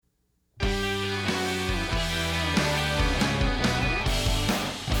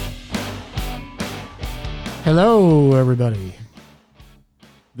Hello, everybody.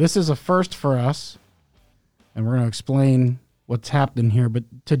 This is a first for us, and we're going to explain what's happening here. But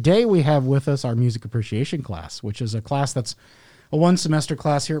today we have with us our music appreciation class, which is a class that's a one-semester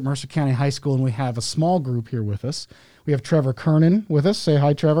class here at Mercer County High School, and we have a small group here with us. We have Trevor Kernan with us. Say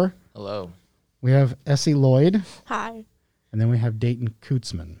hi, Trevor. Hello. We have Essie Lloyd. Hi. And then we have Dayton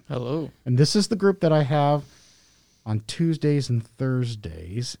Kutzman. Hello. And this is the group that I have on Tuesdays and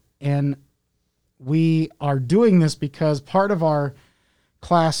Thursdays. And we are doing this because part of our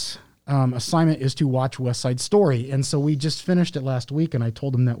class assignment is to watch West Side Story. And so we just finished it last week, and I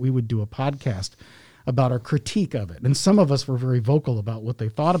told them that we would do a podcast about our critique of it. And some of us were very vocal about what they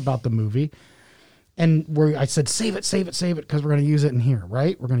thought about the movie. And I said, save it, because we're going to use it in here,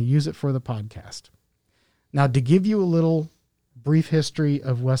 right? We're going to use it for the podcast. Now, to give you a little brief history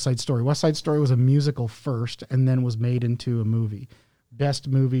of West Side Story. West Side Story was a musical first and then was made into a movie. Best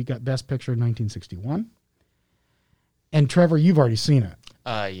movie, got Best Picture in 1961. And Trevor, you've already seen it.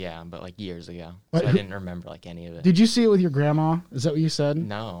 Yeah, but like years ago. What? So I didn't remember like any of it. Did you see it with your grandma? Is that what you said?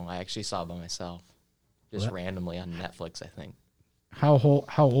 No, I actually saw it by myself. Just randomly on Netflix, I think. How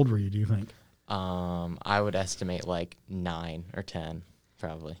old were you, do you think? I would estimate like 9 or 10,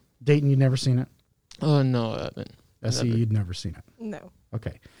 probably. Dayton, you'd never seen it? Oh, no, I haven't. Essie, you'd never seen it? No.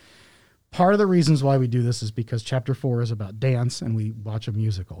 Okay. Part of the reasons why we do this is because Chapter 4 is about dance, and we watch a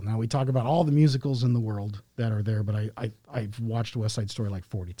musical. Now, we talk about all the musicals in the world that are there, but I've watched West Side Story like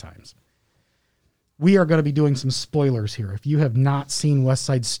 40 times. We are going to be doing some spoilers here. If you have not seen West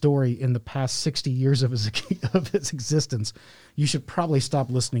Side Story in the past 60 years of its existence, you should probably stop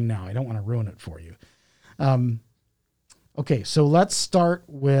listening now. I don't want to ruin it for you. Okay, so let's start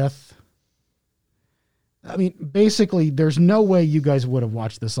with... basically, there's no way you guys would have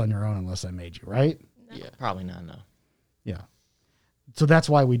watched this on your own unless I made you, right? No. Yeah, probably not, no. Yeah. So that's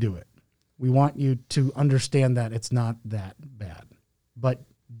why we do it. We want you to understand that it's not that bad. But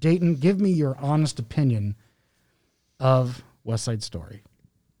Dayton, give me your honest opinion of West Side Story.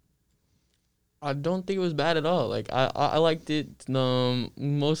 I don't think it was bad at all. Like, I liked it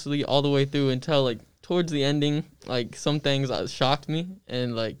mostly all the way through until, like, towards the ending. Like, some things shocked me,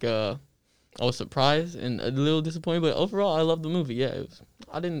 and, like, I was surprised and a little disappointed, but overall, I loved the movie. Yeah,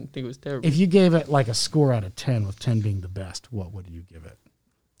 I didn't think it was terrible. If you gave it like a score out of 10, with 10 being the best, what would you give it?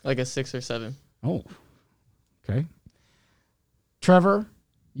 Like a 6 or 7. Oh, okay. Trevor,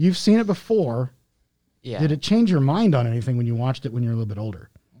 you've seen it before. Yeah. Did it change your mind on anything when you watched it when you were a little bit older?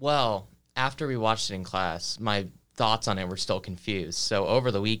 Well, after we watched it in class, my thoughts on it were still confused. So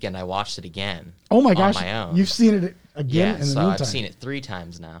over the weekend, I watched it again. Oh my gosh, on my own. You've seen it again in the so meantime. I've seen it 3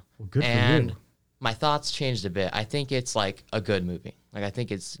 times now. Well, good and for you. My thoughts changed a bit. I think it's like a good movie. Like, I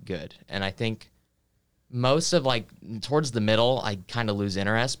think it's good. And I think most of like towards the middle, I kind of lose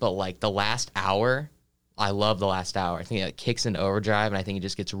interest, but like the last hour, I love the last hour. I think it kicks into overdrive, and I think it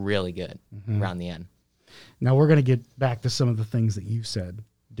just gets really good around the end. Now we're going to get back to some of the things that you said,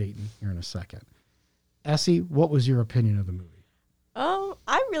 Dayton, here in a second. Essie, what was your opinion of the movie?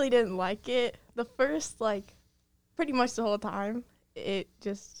 I really didn't like it. The first, pretty much the whole time, I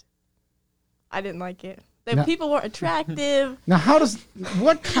didn't like it. The people weren't attractive. Now,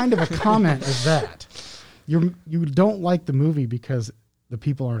 what kind of a comment is that? You don't like the movie because the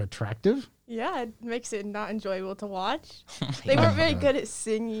people aren't attractive? Yeah, it makes it not enjoyable to watch. They weren't very good at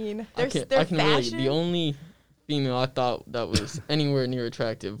singing. Their I can relate. fashion. The only female I thought that was anywhere near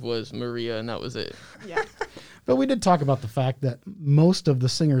attractive was Maria, and that was it. Yeah. But we did talk about the fact that most of the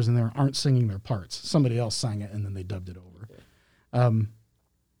singers in there aren't singing their parts. Somebody else sang it, and then they dubbed it over.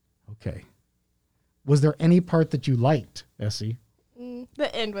 Okay. Was there any part that you liked, Essie?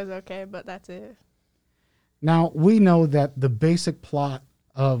 The end was okay, but that's it. Now, we know that the basic plot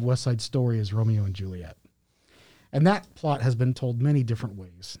of West Side Story is Romeo and Juliet. And that plot has been told many different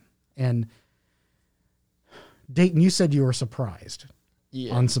ways. And Dayton, you said you were surprised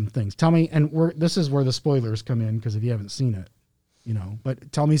on some things. Tell me, and this is where the spoilers come in, because if you haven't seen it,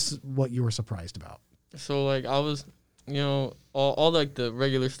 but tell me what you were surprised about. So, like, I was, all like the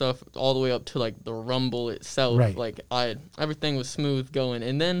regular stuff all the way up to like the rumble itself. Right. Like, everything was smooth going.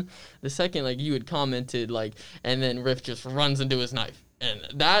 And then the second, like, you had commented, like, and then Riff just runs into his knife. And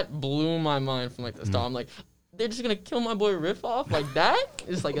that blew my mind from, like, the start. I'm like, they're just going to kill my boy Riff off like that?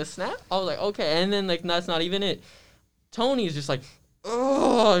 It's like a snap? I was like, okay. And then, like, that's not even it. Tony is just like,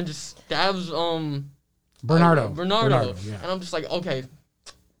 oh, and just stabs Bernardo. Yeah. And I'm just like, okay,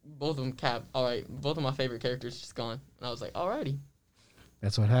 both of them cap. All right, both of my favorite characters just gone. And I was like, alrighty.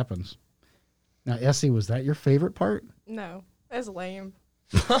 That's what happens. Now, Essie, was that your favorite part? No, that's lame.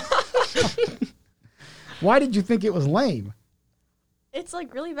 Why did you think it was lame? It's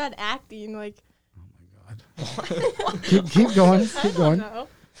like really bad acting. Like, God. keep going. I Keep don't going. know.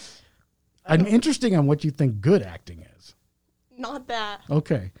 I'm interested on what you think good acting is. Not that.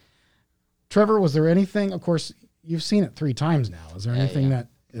 Okay. Trevor, was there anything, of course, you've seen it 3 times now. Is there anything that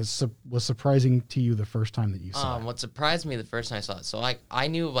was surprising to you the first time that you saw it? What surprised me the first time I saw it, so I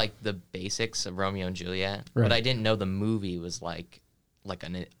knew like the basics of Romeo and Juliet, Right. but I didn't know the movie was like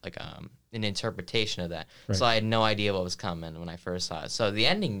an interpretation of that. Right. So I had no idea what was coming when I first saw it. So the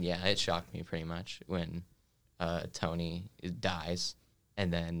ending, it shocked me pretty much when Tony dies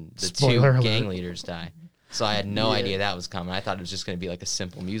and then the Spoiler 2 alert. gang leaders die. So I had no idea that was coming. I thought it was just going to be like a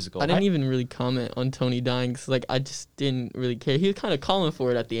simple musical. I didn't even really comment on Tony dying because, like, I just didn't really care. He was kind of calling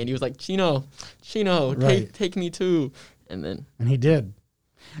for it at the end. He was like, Chino, Right. take me too. And then, And he did.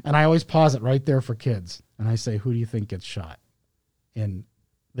 And I always pause it right there for kids. And I say, who do you think gets shot? And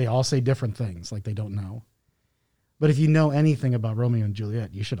they all say different things, like they don't know. But if you know anything about Romeo and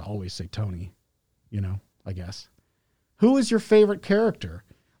Juliet, you should always say Tony, I guess. Who is your favorite character?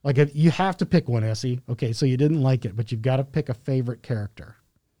 Like, if you have to pick one, Essie. Okay, so you didn't like it, but you've got to pick a favorite character.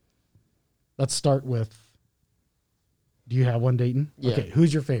 Let's start with, do you have one, Dayton? Yeah. Okay,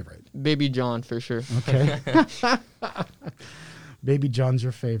 who's your favorite? Baby John for sure. Okay. Baby John's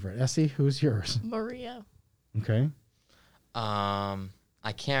your favorite. Essie, who's yours? Maria. Okay.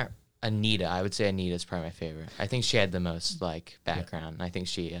 I can't. Anita, I would say Anita's probably my favorite. I think she had the most like background. I think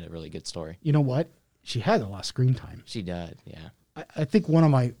she had a really good story. You know what? She had a lot of screen time. She did, yeah. I think one of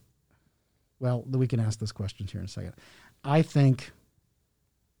my, well, we can ask this question here in a second. I think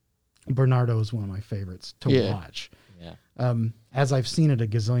Bernardo is one of my favorites to watch. Yeah. As I've seen it a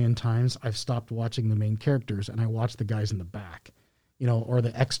gazillion times, I've stopped watching the main characters and I watch the guys in the back, or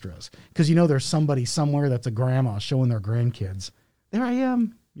the extras. Because, there's somebody somewhere that's a grandma showing their grandkids. There I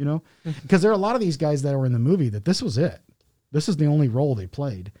am, Because there are a lot of these guys that were in the movie that this was it. This is the only role they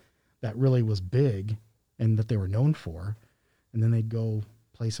played that really was big and that they were known for. And then they'd go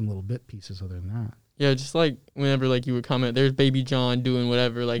play some little bit pieces other than that. Yeah, just like whenever like you would comment, there's Baby John doing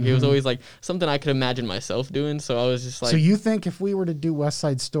whatever. Like it was always like something I could imagine myself doing. So I was just like, so you think if we were to do West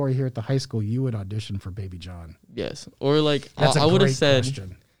Side Story here at the high school, you would audition for Baby John? yes, or like That's I a would have great said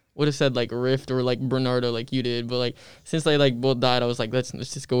question. like Rift or like Bernardo like you did. But like since they like both died, I was like let's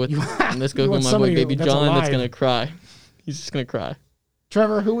just go with let's go you with want my boy somebody Baby that's John that's alive. gonna cry. He's just gonna cry.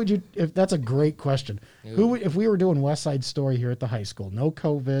 Trevor, who would you? If that's a great question, who would, if we were doing West Side Story here at the high school, no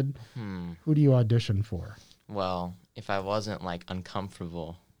COVID, who do you audition for? Well, if I wasn't like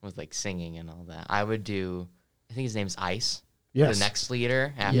uncomfortable with like singing and all that, I would do. I think his name's Ice. Yes, The next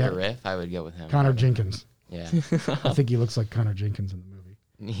leader after Riff, I would go with him. Connor Jenkins. Yeah, I think he looks like Connor Jenkins in the movie.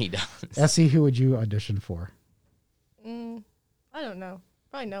 he does. Essie, who would you audition for? I don't know.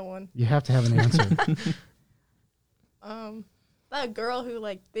 Probably no one. You have to have an answer. That girl who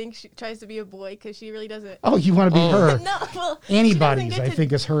like thinks she tries to be a boy because she really doesn't. Oh, you want to be her? No, well, she Anybody's, doesn't I get to-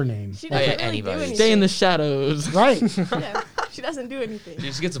 think, is her name. She Oh, yeah, doesn't really anybody's. do anything. Stay in the shadows. Right. Yeah, she doesn't do anything. She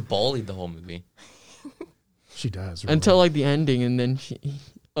just gets bullied the whole movie. She does. Really. Until like the ending, and then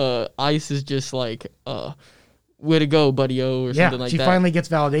Ice is just like, way to go, buddy-o, or something like she that. finally gets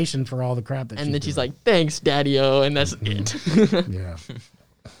validation for all the crap that And then she's doing. like, thanks, daddy-o, and that's it. Yeah.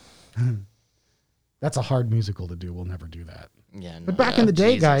 That's a hard musical to do. We'll never do that. Yeah, no, But back in the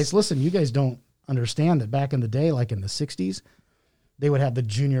day, Jesus. guys, listen, you guys don't understand that back in the day, like in the 60s, they would have the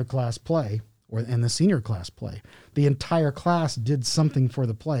junior class play and the senior class play. The entire class did something for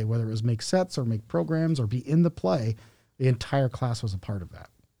the play, whether it was make sets or make programs or be in the play. The entire class was a part of that.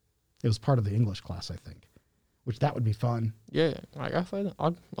 It was part of the English class, I think, which that would be fun. Yeah, like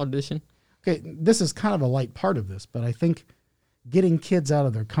I'll audition. Okay, this is kind of a light part of this, but I think getting kids out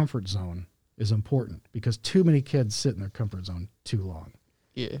of their comfort zone is important because too many kids sit in their comfort zone too long.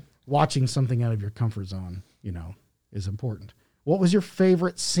 Yeah. Watching something out of your comfort zone, is important. What was your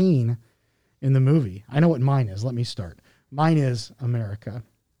favorite scene in the movie? I know what mine is. Let me start. Mine is America.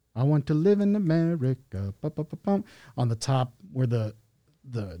 I want to live in America. Ba-ba-ba-bum. On the top where the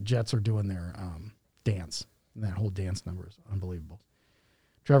Jets are doing their dance. And that whole dance number is unbelievable.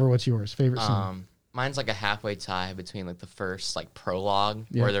 Trevor, what's yours? Favorite scene? Mine's like a halfway tie between like the first like prologue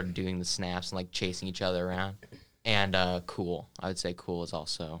where they're doing the snaps and like chasing each other around, and Cool. I would say Cool is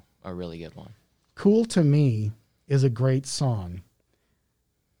also a really good one. Cool to me is a great song,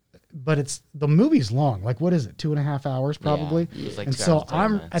 but the movie's long. Like, what is it? 2.5 hours probably. Yeah, it was like and 2 so hours and 30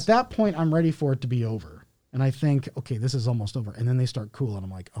 I'm minutes. at that point, I'm ready for it to be over. And I think, okay, this is almost over. And then they start Cool, and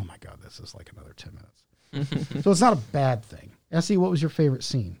I'm like, oh my God, this is like another 10 minutes. So it's not a bad thing. Essie, what was your favorite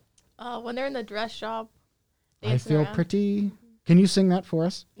scene? When they're in the dress shop. I dancing feel around. pretty. Can you sing that for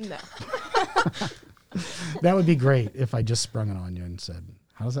us? No. That would be great if I just sprung it on you and said,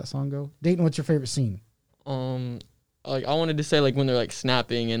 how does that song go? Dayton, what's your favorite scene? Like I wanted to say like when they're like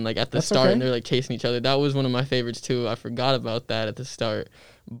snapping and like at the That's start okay. and they're like chasing each other. That was one of my favorites too. I forgot about that at the start.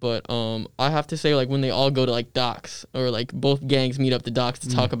 But I have to say like when they all go to like docks or like both gangs meet up the docks to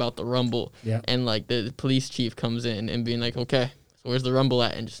talk about the Rumble. Yeah. And like the police chief comes in and being like, okay, so where's the Rumble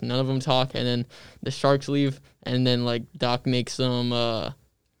at? And just none of them talk. And then the Sharks leave. And then like Doc makes them. I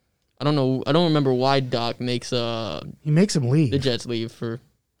don't know. I don't remember why Doc makes He makes him leave. the Jets leave for.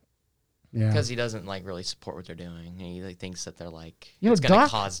 Yeah. Because he doesn't like really support what they're doing. He like, thinks that they're like You know, it's gonna Doc-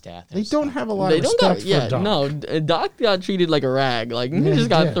 cause death. They and don't stuff. have a lot They of don't respect got, yeah, for Doc. no. Doc got treated like a rag. Like he Yeah, just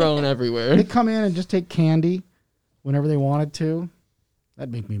got yeah. thrown everywhere. They come in and just take candy whenever they wanted to.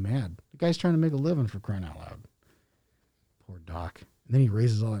 That'd make me mad. The guy's trying to make a living, for crying out loud. Poor Doc. And then he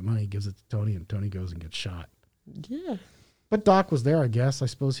raises all that money, gives it to Tony, and Tony goes and gets shot. Yeah. But Doc was there, I guess. I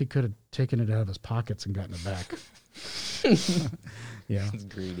suppose he could have taken it out of his pockets and gotten it back. Yeah. It's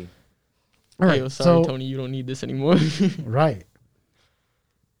greedy. All right. Hey, sorry, so, Tony, you don't need this anymore. right.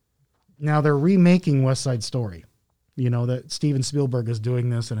 Now they're remaking West Side Story. You know that Steven Spielberg is doing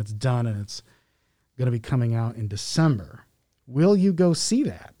this, and it's done, and it's going to be coming out in December. Will you go see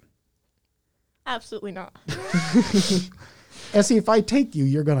that? Absolutely not. Essie, if I take you,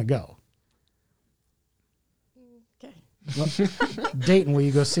 you're going to go. Okay. Dayton, will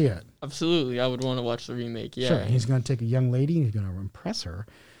you go see it? Absolutely, I would want to watch the remake. Yeah. Sure. He's going to take a young lady and he's going to impress her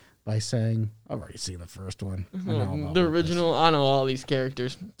by saying, I've already seen the first one. I know about The this." original, I know all these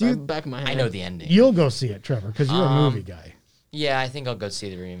characters. Dude, Back of my head. I know the ending. You'll go see it, Trevor, because you're a Um, movie guy. Yeah, I think I'll go see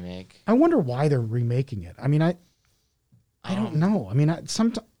the remake. I wonder why they're remaking it. I mean, I don't know. I mean,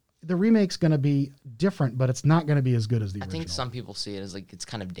 the remake's going to be different, but it's not going to be as good as the I original. think some people see it as like it's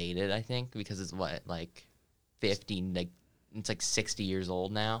kind of dated. I think because it's what like 50, like it's like 60 years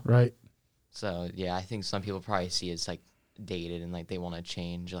old now. Right. So yeah, I think some people probably see it as like dated and like they want to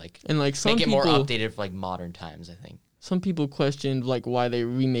change, like And like some make it people, more updated for like modern times. I think. some people questioned like why they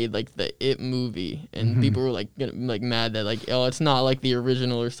remade like the It movie, and people were like like mad that like oh it's not like the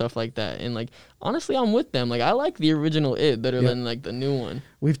original or stuff like that. And like honestly, I'm with them. Like I like the original It better Yeah. than like the new one.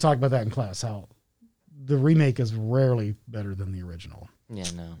 We've talked about that in class, how the remake is rarely better than the original. Yeah,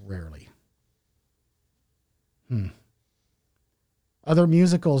 no. Rarely. Other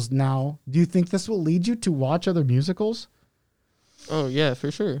musicals now. Do you think this will lead you to watch other musicals? Oh yeah,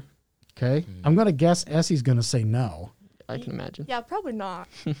 for sure. Okay. I'm going to guess Essie's going to say no. I can imagine. Yeah, probably not.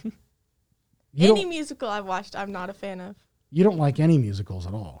 You Any don't, musical I've watched, I'm not a fan of. you don't like any musicals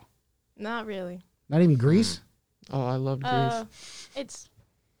at all. Not really. Not even Grease? Oh, I love Grease. It's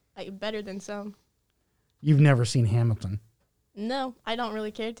like better than some. You've never seen Hamilton. No, I don't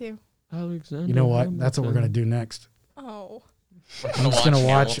really care to. Alexander. You know what? That's what we're going to do next. Oh, I'm just going to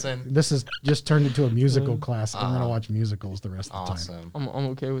watch. Hamilton. This is just turned into a musical class. I'm going to watch musicals the rest of the time. Awesome. I'm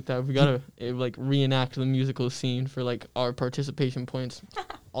okay with that. We gotta like reenact the musical scene for like our participation points.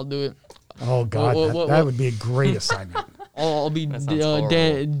 I'll do it. Oh, God. That would be a great assignment. I'll be That sounds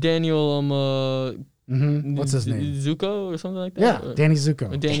horrible. Daniel What's his name? Zuko or something like that. Yeah, Or- Danny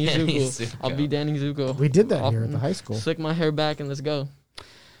Zuko. Danny Danny Zuko. Zuko. I'll be Danny Zuko. We did that I'll here at the high school. Slick my hair back and let's go.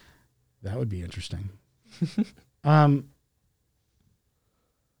 That would be interesting.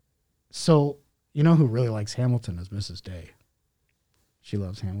 So, you know who really likes Hamilton is Mrs. Day. She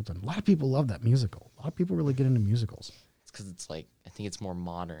loves Hamilton. A lot of people love that musical. A lot of people really get into musicals. It's because it's like I think it's more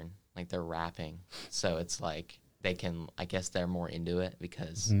modern. Like they're rapping, so it's like they can. I guess they're more into it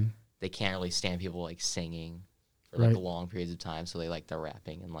because they can't really stand people like singing for like Right. long periods of time. So they like the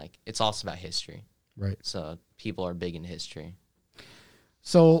rapping and like it's also about history. Right. So people are big into history.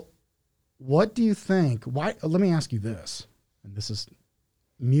 So, what do you think? Why? Let me ask you this, and this is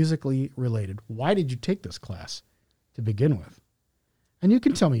musically related. Why did you take this class to begin with? And you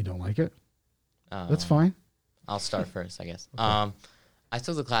can tell me you don't like it. That's fine. I'll start first, I guess. I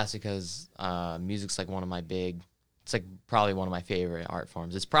took the class because music's like one of my it's like probably one of my favorite art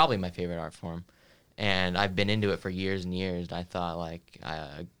forms. It's probably my favorite art form. And I've been into it for years and years. And I thought like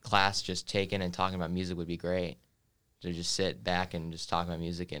a class just taken and talking about music would be great. To just sit back and just talk about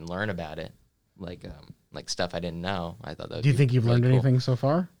music and learn about it. Like stuff I didn't know. I thought that would Do you be think you've really learned cool. anything so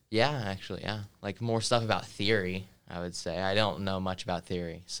far? Yeah, actually, yeah. Like more stuff about theory, I would say. I don't know much about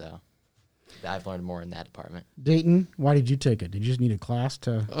theory, so I've learned more in that department. Dayton, why did you take it? Did you just need a class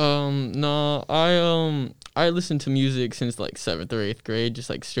to? No, I listened to music since like 7th or 8th grade, just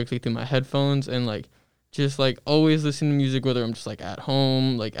like strictly through my headphones, and like just like always listen to music, whether I'm just like at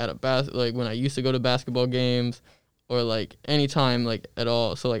home, like at a like when I used to go to basketball games, or like anytime like at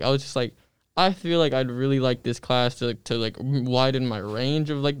all. So like I was just like, I feel like I'd really like this class to like widen my range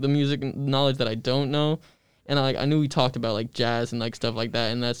of like the music knowledge that I don't know, And I knew we talked about like jazz and like stuff like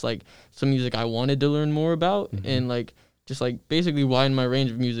that, and that's like some music I wanted to learn more about, and like just like basically widen my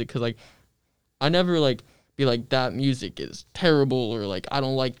range of music, because like I never like be like that music is terrible or like I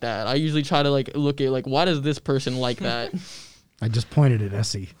don't like that. I usually try to like look at like why does this person like that. I just pointed at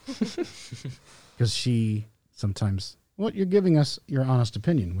Essie because she sometimes. Well, you're giving us your honest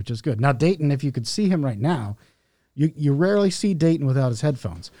opinion, which is good. Now, Dayton, if you could see him right now, you rarely see Dayton without his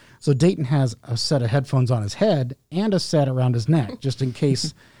headphones. So Dayton has a set of headphones on his head and a set around his neck, just in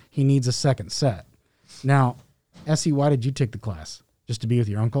case he needs a second set. Now, Essie, why did you take the class? Just to be with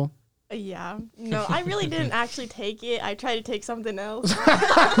your uncle? Yeah. No, I really didn't actually take it. I tried to take something else.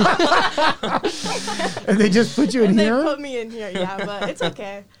 And they just put you in And they here? put me in here, yeah, but it's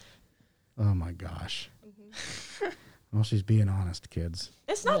okay. Oh, my gosh. Well, she's being honest, kids.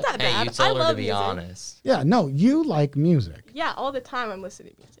 It's not that Hey, bad. you told I her love to be music. honest. Yeah, no, you like music. Yeah, all the time I'm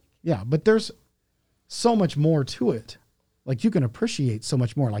listening to music. Yeah, but there's so much more to it. Like, you can appreciate so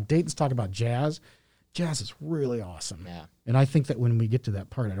much more. Like, Dayton's talking about jazz. Jazz is really awesome. Yeah. And I think that when we get to that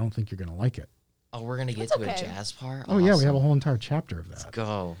part, I don't think you're going to like it. Oh, we're gonna get That's to a okay. jazz part. Oh, yeah, we have a Awesome. whole entire chapter of that.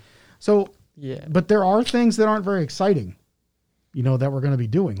 Go. So, Yeah. but there are things that aren't very exciting, that we're going to be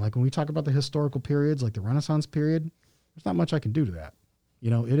doing. Like when we talk about the historical periods, like the Renaissance period, there's not much I can do to that.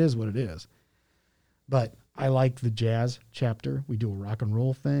 It is what it is. But I like the jazz chapter. We do a rock and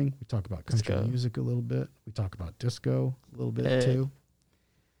roll thing. We talk about country Disco. music a little bit. We talk about disco a little bit Hey. too.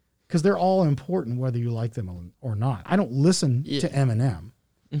 Because they're all important whether you like them or not. I don't listen Yeah. to Eminem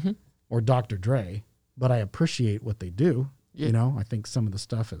Mhm. or Dr. Dre, but I appreciate what they do. Yeah. I think some of the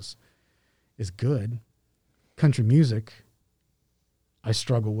stuff is good. Country music, I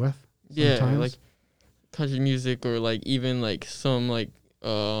struggle with. Yeah, sometimes. like country music or like even like some like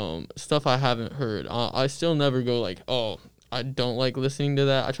stuff I haven't heard. I still never go like, oh, I don't like listening to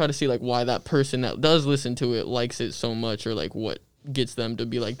that. I try to see like why that person that does listen to it likes it so much, or like what gets them to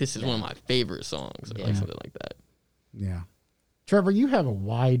be like, this is one of my favorite songs, or Yeah. like something like that. Yeah. Trevor, you have a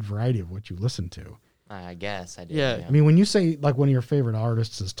wide variety of what you listen to. I guess I did. Yeah. I mean, when you say like one of your favorite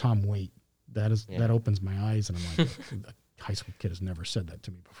artists is Tom Waite, that Yeah. that opens my eyes, and I'm like, a high school kid has never said that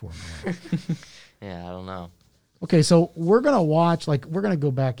to me before in my life. Yeah, I don't know. Okay, so we're gonna we're gonna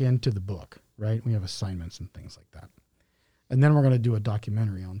go back into the book, right? We have assignments and things like that, and then we're gonna do a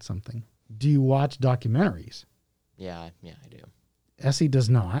documentary on something. Do you watch documentaries? Yeah, I do. Essie does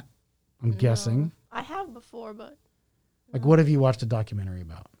not. I'm guessing. No, I have before, but Like, what have you watched a documentary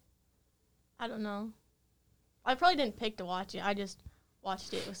about? I don't know. I probably didn't pick to watch it. I just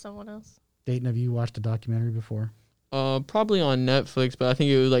watched it with someone else. Dayton, have you watched a documentary before? Probably on Netflix, but I think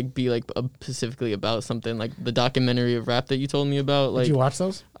it would like be like specifically about something like the documentary of rap that you told me about. Like Did you watch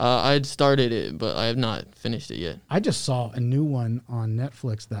those? I'd started it, but I have not finished it yet. I just saw a new one on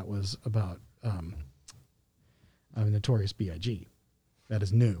Netflix that was about Notorious B.I.G. That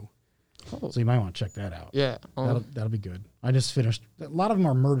is new. Oh. So you might want to check that out. Yeah. That'll be good. I just finished. A lot of them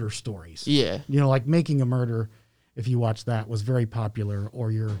are murder stories. Yeah. Like Making a Murder, if you watch that, was very popular.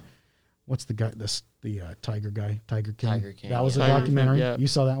 Or what's the guy, the Tiger guy, Tiger King? Tiger King, That was yeah. a Tiger King, documentary. yeah. You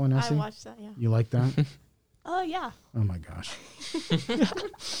saw that one, I Essie? watched that, yeah. You like that? Oh, yeah. Oh my gosh.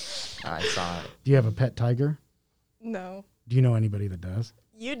 I saw it. Do you have a pet tiger? No. Do you know anybody that does?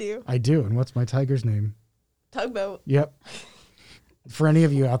 You do. I do. And what's my tiger's name? Tugboat. Yep. For any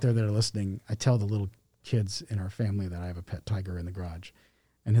of you out there that are listening, I tell the little kids in our family that I have a pet tiger in the garage,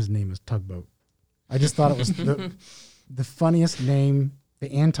 and his name is Tugboat. I just thought it was the funniest name,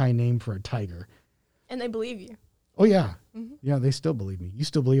 the anti-name for a tiger. And they believe you. Oh, yeah. Mhm. Yeah, they still believe me. You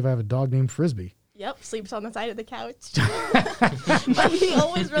still believe I have a dog named Frisbee. Yep, sleeps on the side of the couch. But he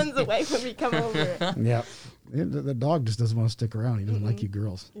always runs away when we come over. Yeah. The dog just doesn't want to stick around. He doesn't like you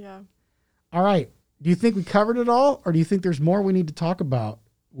girls. Yeah. All right. Do you think we covered it all, or do you think there's more we need to talk about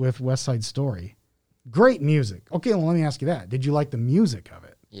with West Side Story? Great music. Okay, well, let me ask you that. Did you like the music of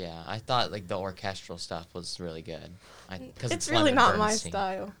it? Yeah, I thought like the orchestral stuff was really good. Because It's really not my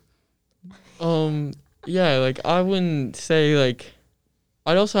style. Yeah, like I wouldn't say like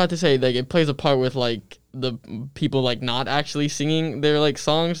I'd also have to say like it plays a part with like the people like not actually singing their like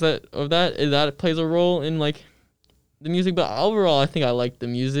songs that plays a role in like the music, but overall I think I like the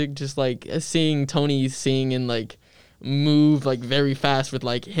music. Just like seeing Tony sing and like move like very fast with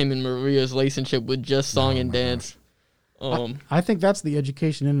like him and Maria's relationship with just song and my dance. I think that's the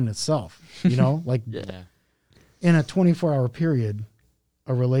education in itself. Like Yeah. in a 24-hour period,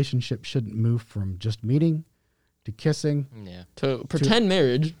 a relationship shouldn't move from just meeting to kissing, Yeah. To pretend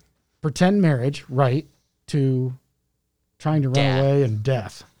marriage. pretend marriage, right, to trying to run Death. away and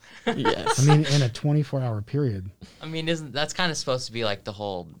death. Yes. I mean, in a 24-hour period. I mean, isn't that's kind of supposed to be like the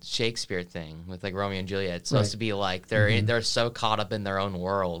whole Shakespeare thing with like Romeo and Juliet? It's supposed Right. to be like they're so caught up in their own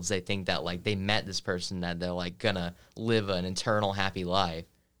worlds, they think that like they met this person that they're like gonna live an eternal happy life.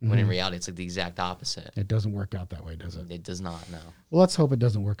 When in reality, it's like the exact opposite. It doesn't work out that way, does it? It does not. No. Well, let's hope it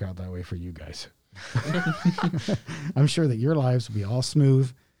doesn't work out that way for you guys. I'm sure that your lives will be all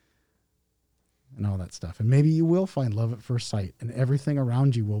smooth and all that stuff. And maybe you will find love at first sight and everything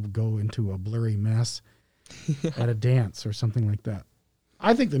around you will go into a blurry mess at a dance or something like that.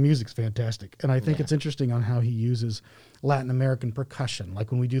 I think the music's fantastic. And I think it's interesting on how he uses Latin American percussion.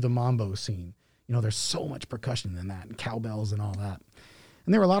 Like when we do the mambo scene, you know, there's so much percussion in that and cowbells and all that.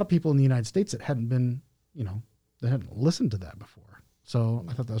 And there were a lot of people in the United States that hadn't been, you know, that hadn't listened to that before. So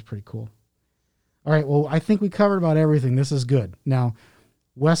I thought that was pretty cool. All right, well, I think we covered about everything. This is good. Now,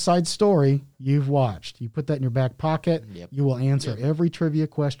 West Side Story, you've watched. You put that in your back pocket. Yep. You will answer every trivia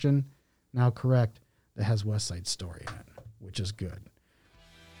question, now correct, that has West Side Story in it, which is good.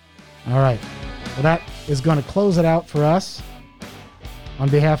 All right. Well, that is going to close it out for us. On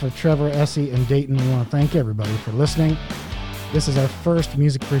behalf of Trevor, Essie, and Dayton, we want to thank everybody for listening. This is our first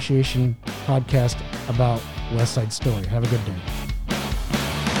music appreciation podcast about West Side Story. Have a good day.